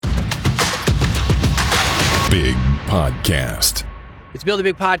Big Podcast. It's Build a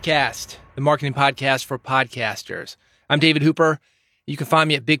Big Podcast, the marketing podcast for podcasters. I'm David Hooper. You can find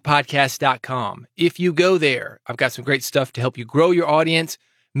me at bigpodcast.com. If you go there, I've got some great stuff to help you grow your audience,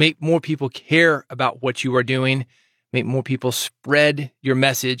 make more people care about what you are doing, make more people spread your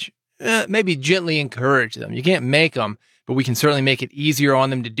message, maybe gently encourage them. You can't make them, but we can certainly make it easier on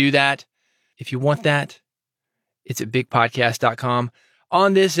them to do that. If you want that, it's at bigpodcast.com.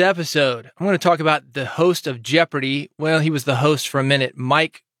 On this episode, I'm going to talk about the host of Jeopardy. Well, he was the host for a minute,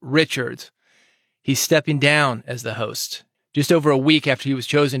 Mike Richards. He's stepping down as the host just over a week after he was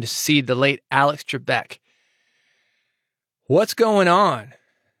chosen to succeed the late Alex Trebek. What's going on?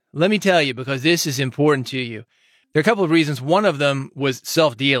 Let me tell you, because this is important to you. There are a couple of reasons. One of them was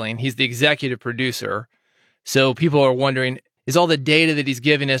self-dealing. He's the executive producer. So people are wondering, is all the data that he's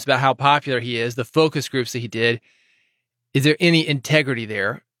giving us about how popular he is, the focus groups that he did, is there any integrity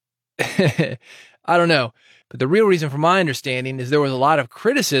there? I don't know. But the real reason, from my understanding, is there was a lot of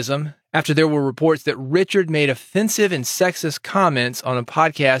criticism after there were reports that Richard made offensive and sexist comments on a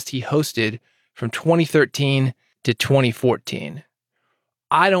podcast he hosted from 2013 to 2014.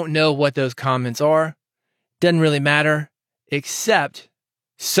 I don't know what those comments are. Doesn't really matter, except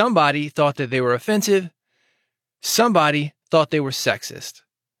somebody thought that they were offensive. Somebody thought they were sexist.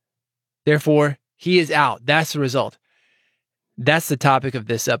 Therefore, he is out. That's the result. That's the topic of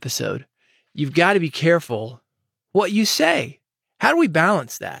this episode. You've got to be careful what you say. How do we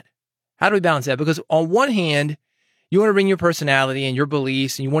balance that? Because on one hand, you want to bring your personality and your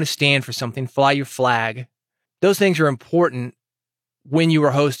beliefs, and you want to stand for something, fly your flag. Those things are important when you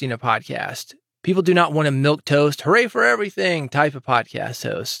are hosting a podcast. People do not want a milquetoast, hooray for everything type of podcast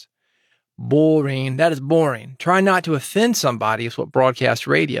host. Boring. That is boring. Try not to offend somebody is what broadcast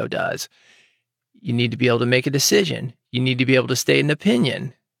radio does. You need to be able to make a decision. You need to be able to state an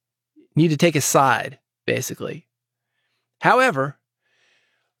opinion. You need to take a side, basically. However,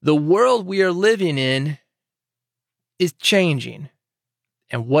 the world we are living in is changing.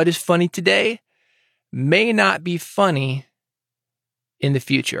 And what is funny today may not be funny in the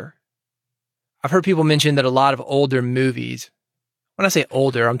future. I've heard people mention that a lot of older movies, when I say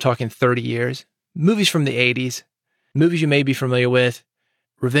older, I'm talking 30 years, movies from the 80s, movies you may be familiar with,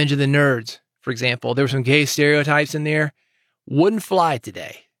 Revenge of the Nerds, for example, there were some gay stereotypes in there. Wouldn't fly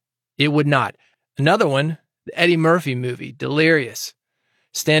today. It would not. Another one, the Eddie Murphy movie, Delirious.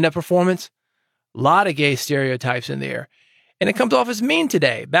 Stand-up performance, a lot of gay stereotypes in there. And it comes off as mean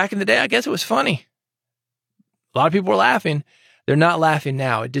today. Back in the day, I guess it was funny. A lot of people were laughing. They're not laughing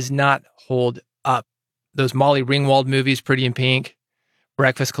now. It does not hold up. Those Molly Ringwald movies, Pretty in Pink,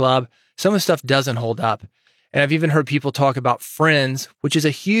 Breakfast Club, some of the stuff doesn't hold up. And I've even heard people talk about Friends, which is a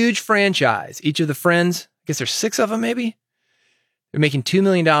huge franchise. Each of the Friends, I guess there's 6 of them maybe. They're making $2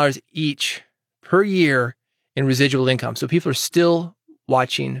 million each per year in residual income. So people are still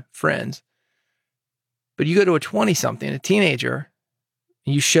watching Friends. But you go to a 20-something, a teenager,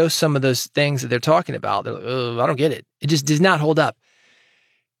 and you show some of those things that they're talking about. They're like, oh, I don't get it. It just does not hold up.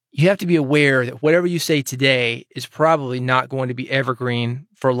 You have to be aware that whatever you say today is probably not going to be evergreen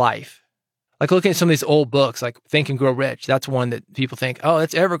for life. Like looking at some of these old books, like Think and Grow Rich, that's one that people think, oh,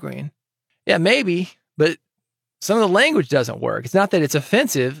 that's evergreen. Yeah, maybe, but some of the language doesn't work. It's not that it's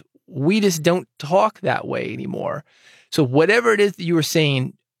offensive. We just don't talk that way anymore. So whatever it is that you are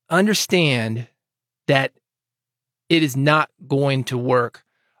saying, understand that it is not going to work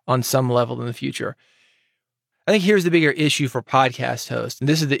on some level in the future. I think here's the bigger issue for podcast hosts, and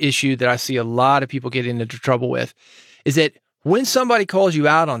this is the issue that I see a lot of people getting into trouble with, is that when somebody calls you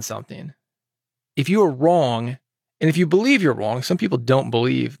out on something, if you are wrong, and if you believe you're wrong, some people don't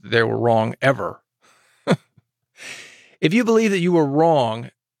believe they were wrong ever. If you believe that you were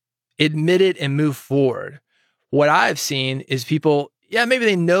wrong, admit it and move forward. What I've seen is people, maybe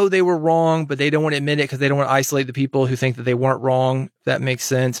they know they were wrong, but they don't want to admit it because they don't want to isolate the people who think that they weren't wrong. If that makes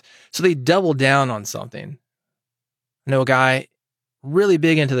sense. So they double down on something. I know a guy really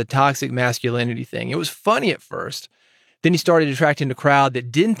big into the toxic masculinity thing. It was funny at first. Then he started attracting a crowd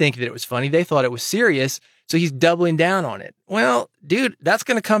that didn't think that it was funny. They thought it was serious. So he's doubling down on it. Well, dude, that's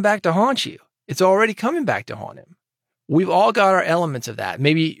going to come back to haunt you. It's already coming back to haunt him. We've all got our elements of that.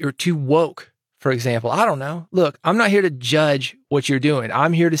 Maybe you're too woke, for example. I don't know. Look, I'm not here to judge what you're doing.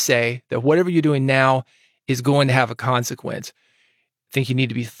 I'm here to say that whatever you're doing now is going to have a consequence. I think you need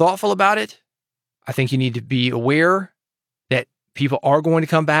to be thoughtful about it. I think you need to be aware that people are going to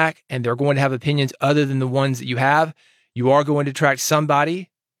come back and they're going to have opinions other than the ones that you have. You are going to attract somebody.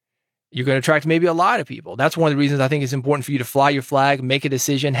 You're going to attract maybe a lot of people. That's one of the reasons I think it's important for you to fly your flag, make a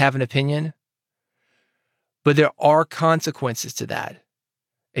decision, have an opinion. But there are consequences to that,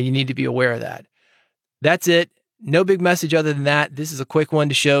 and you need to be aware of that. That's it. No big message other than that. This is a quick one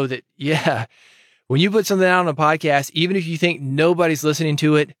to show that, yeah, when you put something out on a podcast, even if you think nobody's listening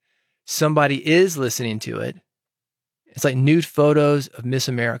to it, somebody is listening to it. It's like nude photos of Miss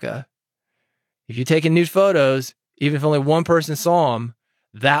America. If you're taking nude photos, even if only one person saw them,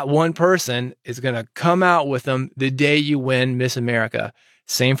 that one person is going to come out with them the day you win Miss America.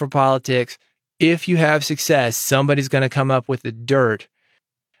 Same for politics. If you have success, somebody's going to come up with the dirt.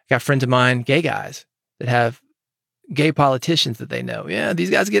 I got friends of mine, gay guys, that have gay politicians that they know. Yeah, these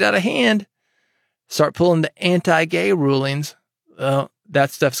guys get out of hand. Start pulling the anti-gay rulings. Well,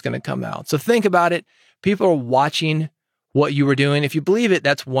 that stuff's going to come out. So think about it. People are watching what you were doing. If you believe it,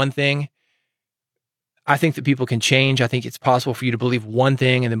 that's one thing. I think that people can change. I think it's possible for you to believe one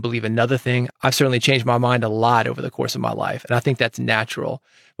thing and then believe another thing. I've certainly changed my mind a lot over the course of my life, and I think that's natural.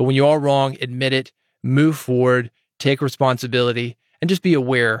 But when you are wrong, admit it, move forward, take responsibility, and just be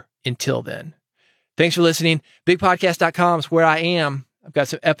aware until then. Thanks for listening. BigPodcast.com is where I am. I've got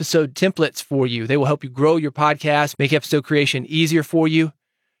some episode templates for you. They will help you grow your podcast, make episode creation easier for you,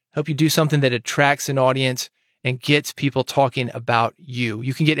 help you do something that attracts an audience and gets people talking about you.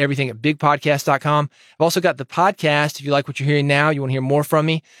 You can get everything at bigpodcast.com. I've also got the podcast. If you like what you're hearing now, you want to hear more from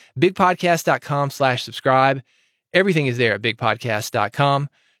me, bigpodcast.com/subscribe. Everything is there at bigpodcast.com.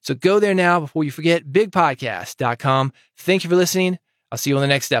 So go there now before you forget, bigpodcast.com. Thank you for listening. I'll see you on the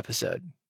next episode.